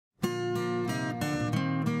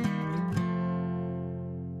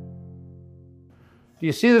Do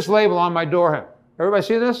you see this label on my door here? Everybody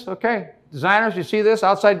see this? Okay. Designers, you see this?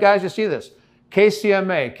 Outside guys, you see this?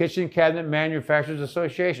 KCMA, Kitchen Cabinet Manufacturers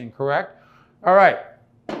Association, correct? All right.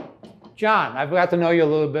 John, I've got to know you a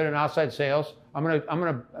little bit in outside sales. I'm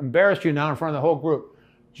gonna embarrass you now in front of the whole group.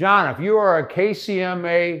 John, if you are a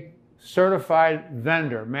KCMA certified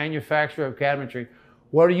vendor, manufacturer of cabinetry,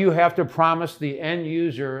 what do you have to promise the end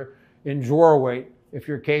user in drawer weight if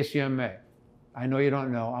you're KCMA? I know you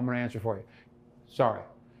don't know. I'm going to answer for you. Sorry.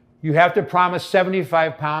 You have to promise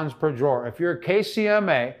 75 pounds per drawer. If you're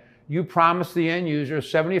KCMA, you promise the end user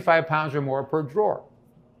 75 pounds or more per drawer.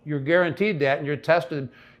 You're guaranteed that, and you're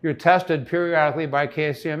tested periodically by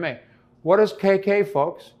KCMA. What is KK,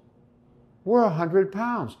 folks? We're 100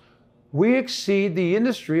 pounds. We exceed the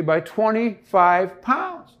industry by 25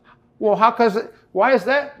 pounds. Well, why is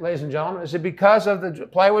that, ladies and gentlemen? Is it because of the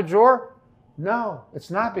plywood drawer? No,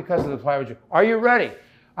 it's not because of the plywood drawer. Are you ready?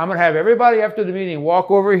 I'm going to have everybody after the meeting walk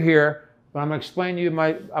over here, but I'm going to explain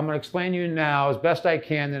to you now as best I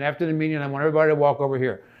can. Then after the meeting, I want everybody to walk over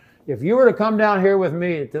here. If you were to come down here with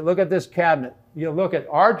me to look at this cabinet, you'll look at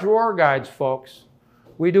our drawer guides, folks.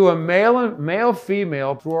 We do a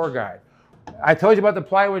male-female drawer guide. I told you about the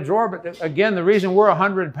plywood drawer, but again, the reason we're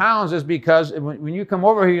 100 pounds is because when you come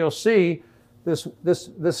over here, you'll see this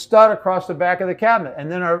stud across the back of the cabinet,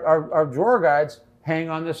 and then our drawer guides hang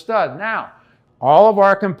on the stud. Now, all of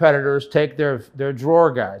our competitors take their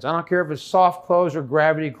drawer guides. I don't care if it's soft close or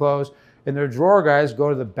gravity close, and their drawer guides go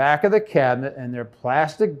to the back of the cabinet, and their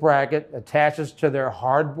plastic bracket attaches to their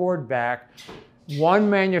hardboard back. One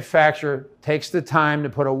manufacturer takes the time to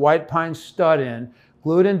put a white pine stud in,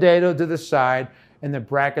 glued in dado to the side, and the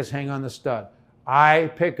brackets hang on the stud.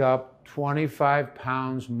 I pick up 25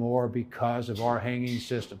 pounds more because of our hanging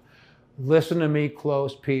system. Listen to me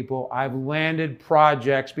close, people. I've landed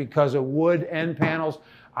projects because of wood end panels.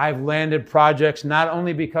 I've landed projects not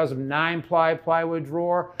only because of 9-ply plywood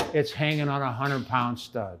drawer, it's hanging on a 100-pound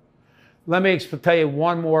stud. Let me tell you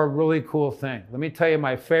one more really cool thing. Let me tell you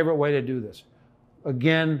my favorite way to do this.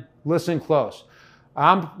 Again, listen close.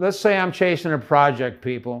 Let's say I'm chasing a project,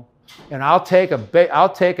 people, and I'll take a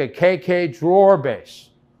KK drawer base,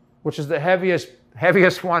 which is the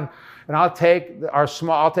heaviest one, and I'll take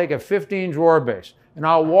a 15 drawer base, and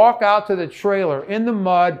I'll walk out to the trailer in the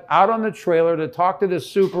mud, out on the trailer to talk to the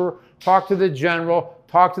super, talk to the general,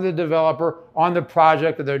 talk to the developer on the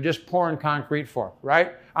project that they're just pouring concrete for,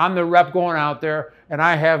 right? I'm the rep going out there, and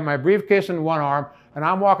I have my briefcase in one arm, and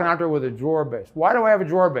I'm walking out there with a drawer base. Why do I have a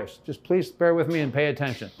drawer base? Just please bear with me and pay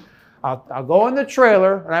attention. I'll go in the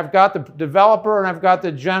trailer, and I've got the developer, and I've got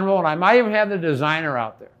the general, and I might even have the designer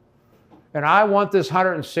out there. And I want this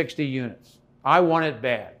 160 units. I want it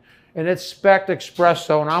bad. And it's spec'd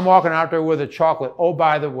espresso, and I'm walking out there with a chocolate, oh,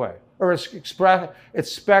 by the way. Or it's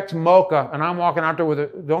spec'd mocha, and I'm walking out there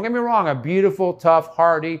with don't get me wrong, a beautiful, tough,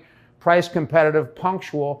 hardy, price competitive,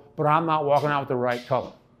 punctual, but I'm not walking out with the right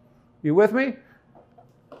color. You with me?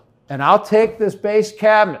 And I'll take this base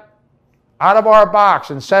cabinet out of our box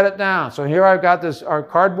and set it down. So here I've got our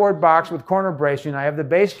cardboard box with corner bracing. I have the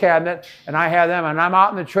base cabinet, and I have them, and I'm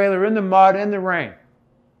out in the trailer in the mud, in the rain.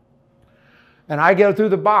 And I get through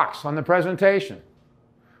the box on the presentation.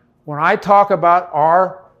 When I talk about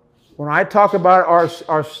our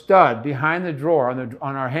stud behind the drawer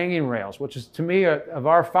on our hanging rails, which is to me of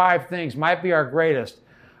our 5 things might be our greatest,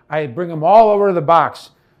 I bring them all over to the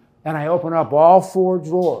box, and I open up all 4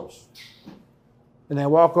 drawers. And they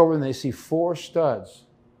walk over and they see 4 studs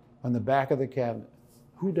on the back of the cabinet.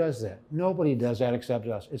 Who does that? Nobody does that except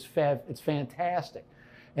us. It's fantastic.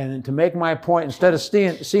 And to make my point, instead of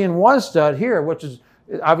seeing 1 stud here, which is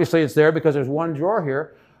obviously it's there because there's 1 drawer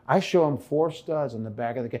here, I show them 4 studs on the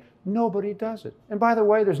back of the cabinet. Nobody does it. And by the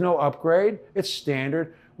way, there's no upgrade. It's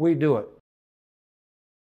standard. We do it.